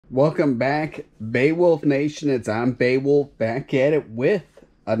Welcome back, Beowulf Nation. I'm Beowulf back at it with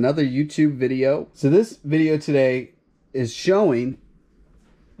another YouTube video. So this video today is showing,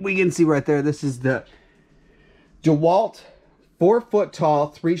 we can see right there, this is the DeWalt 4-foot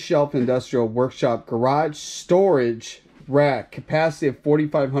tall 3-shelf industrial workshop garage storage rack, capacity of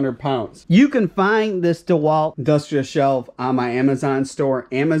 4,500 pounds. You can find this DeWalt industrial shelf on my Amazon store,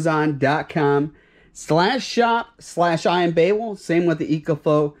 amazon.com/shop/IamBeowulf. Same with the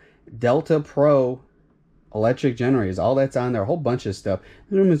EcoFlow Delta Pro electric generators. All that's on there, a whole bunch of stuff.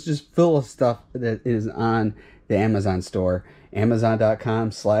 The room is just full of stuff that is on the Amazon store,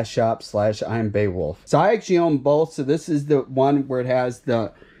 amazon.com/shop/IamBeowulf. So I actually own both. So this is the one where it has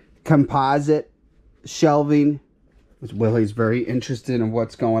the composite shelving. Willie's very interested in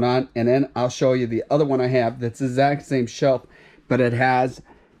what's going on. And then I'll show you the other one I have that's the exact same shelf, but it has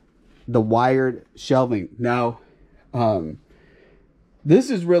the wired shelving. Now,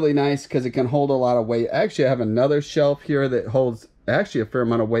 this is really nice because it can hold a lot of weight. Actually, I have another shelf here that holds actually a fair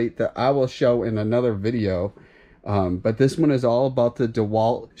amount of weight that I will show in another video. But this one is all about the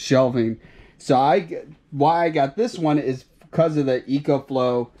DeWalt shelving. So why I got this one is because of the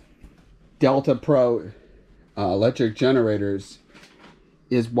EcoFlow Delta Pro electric generators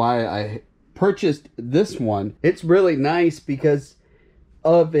is why I purchased this one. It's really nice because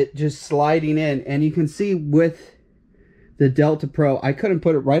of it just sliding in, and you can see with the Delta Pro, I couldn't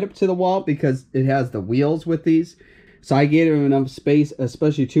put it right up to the wall because it has the wheels with these. So I gave it enough space,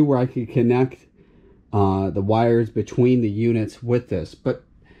 especially too, where I could connect the wires between the units with this. But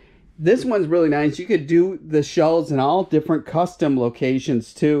this one's really nice. You could do the shelves in all different custom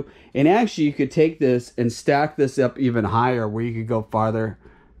locations too. And actually you could take this and stack this up even higher where you could go farther.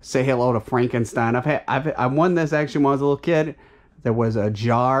 Say hello to Frankenstein. I won this actually when I was a little kid. There was a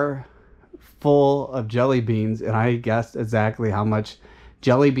jar full of jelly beans, and I guessed exactly how much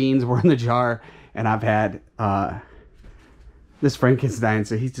jelly beans were in the jar. And I've had this Frankenstein,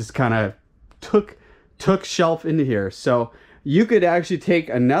 so he just kind of took shelf into here. So you could actually take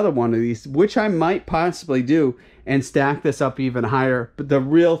another one of these, which I might possibly do, and stack this up even higher. But the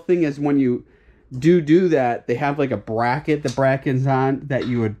real thing is when you do that, they have like a bracket, the bracket's on, that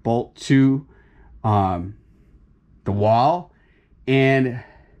you would bolt to the wall. And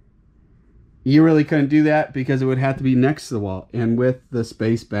you really couldn't do that because it would have to be next to the wall. And with the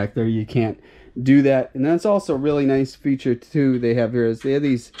space back there, you can't do that. And that's also a really nice feature too they have here, is they have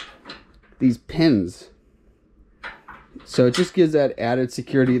these pins. So it just gives that added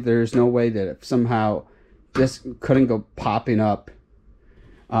security. There's no way that if somehow this couldn't go popping up.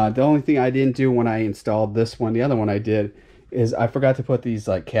 The only thing I didn't do when I installed this one, the other one I did, is I forgot to put these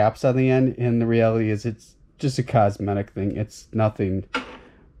like caps on the end. And the reality is it's just a cosmetic thing. It's nothing,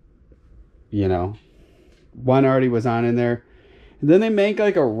 you know. One already was on in there. And then they make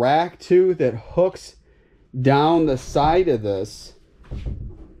like a rack too that hooks down the side of this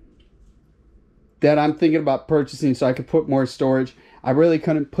that I'm thinking about purchasing so I could put more storage. I really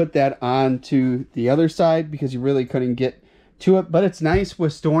couldn't put that onto the other side because you really couldn't get to it. But it's nice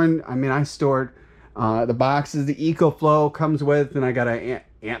with storing. I mean, I stored the boxes the EcoFlow comes with, and I got a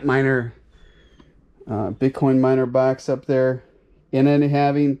ant miner, Bitcoin miner box up there. And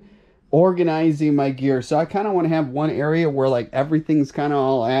then organizing my gear. So I kind of want to have one area where like everything's kind of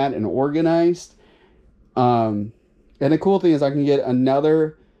all at and organized. And the cool thing is I can get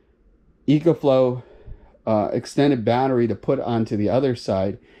another EcoFlow extended battery to put onto the other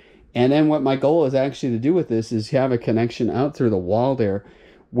side. And then what my goal is actually to do with this is have a connection out through the wall there,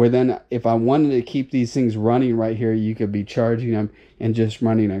 where then if I wanted to keep these things running right here, you could be charging them and just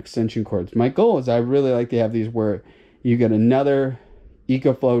running extension cords. My goal is I really like to have these where you get another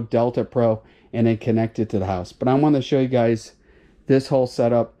EcoFlow Delta Pro and then connect it to the house. But I want to show you guys this whole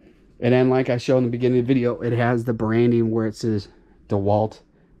setup. And then like I showed in the beginning of the video, it has the branding where it says DeWalt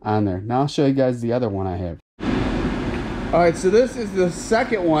on there. Now I'll show you guys the other one I have. All right, so this is the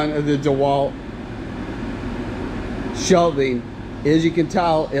second one of the DeWalt shelving. As you can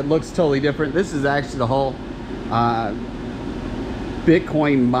tell, it looks totally different. This is actually the whole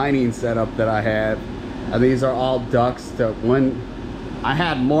Bitcoin mining setup that I have. These are all ducts that when I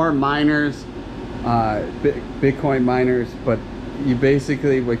had more miners, Bitcoin miners, but you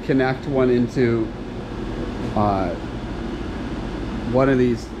basically would connect one into one of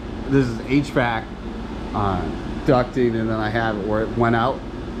these. This is HVAC ducting, and then I have it where it went out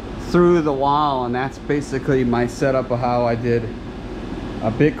through the wall, and that's basically my setup of how I did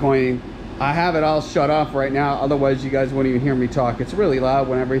a Bitcoin. I have it all shut off right now, otherwise you guys won't even hear me talk. It's really loud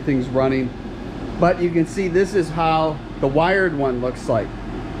when everything's running. But you can see this is how the wired one looks like.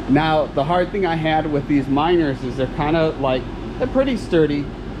 Now the hard thing I had with these miners is they're kind of like, they're pretty sturdy,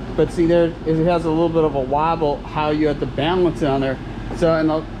 but see there, it has a little bit of a wobble, how you have to balance it on there. So,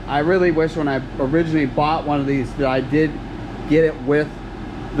 and I really wish when I originally bought one of these that I did get it with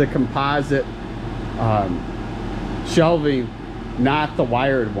the composite shelving, not the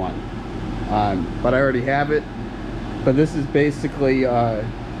wired one. But I already have it. But this is basically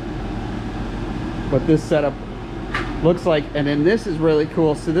what this setup looks like. And then this is really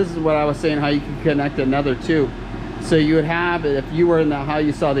cool. So this is what I was saying, how you can connect another two. So you would have, if you were in the, how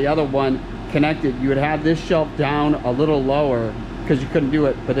you saw the other one connected, you would have this shelf down a little lower because you couldn't do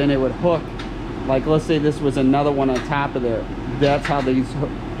it, but then it would hook. Like let's say this was another one on top of there. That's how these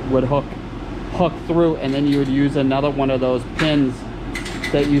would hook through, and then you would use another one of those pins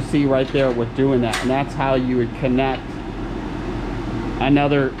that you see right there with doing that, and that's how you would connect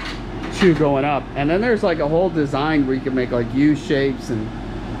another two going up. And then there's like a whole design where you can make like U shapes, and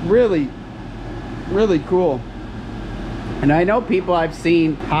really cool. And I know people, I've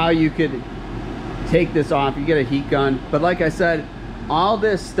seen how you could take this off, you get a heat gun, but like I said, all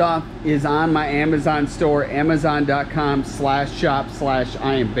this stuff is on my Amazon store,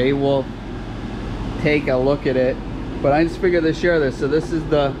 amazon.com/shop/IamBeowulf. Take a look at it. But I just figured to share this. So this is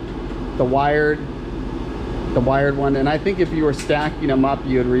the wired one, and I think if you were stacking them up,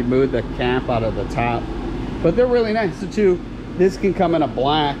 you would remove the cap out of the top. But they're really nice. So too, this can come in a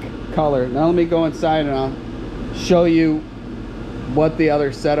black color. Now let me go inside and I'll show you what the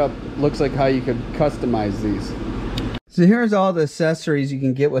other setup looks like, how you could customize these. So here's all the accessories you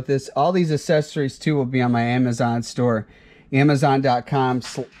can get with this. All these accessories too will be on my Amazon store,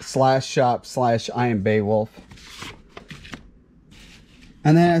 amazon.com/shop/IamBeowulf.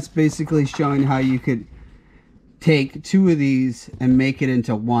 And then that's basically showing how you could take two of these and make it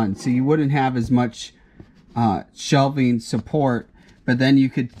into one. So you wouldn't have as much shelving support, but then you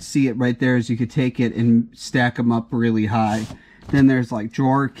could see it right there as you could take it and stack them up really high. Then there's like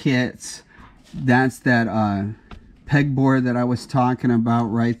drawer kits. That's that pegboard that I was talking about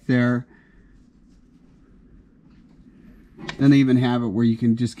right there. Then they even have it where you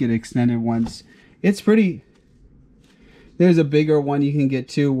can just get extended ones. It's pretty. There's a bigger one you can get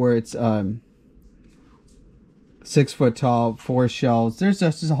too, where it's 6 foot tall, 4 shelves. There's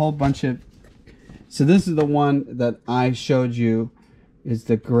just a whole bunch of. So this is the one that I showed you, is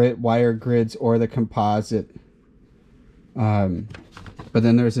the wire grids or the composite. But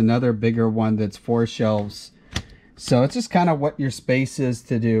then there's another bigger one that's 4 shelves. So it's just kind of what your space is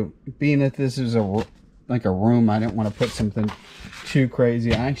to do. Being that this is like a room, I didn't want to put something too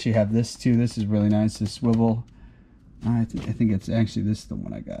crazy. I actually have this too. This is really nice. This swivel. I think it's actually, this is the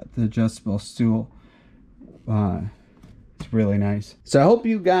one I got. The adjustable stool. It's really nice. So I hope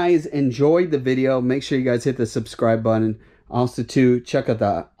you guys enjoyed the video. Make sure you guys hit the subscribe button. Also too, check out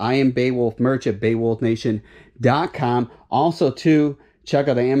the I Am Beowulf merch at BeowulfNation.com. Also too, check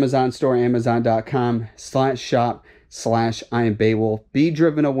out the Amazon store, amazon.com/shop/IamBeowulf. Be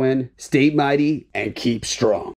driven to win, stay mighty, and keep strong.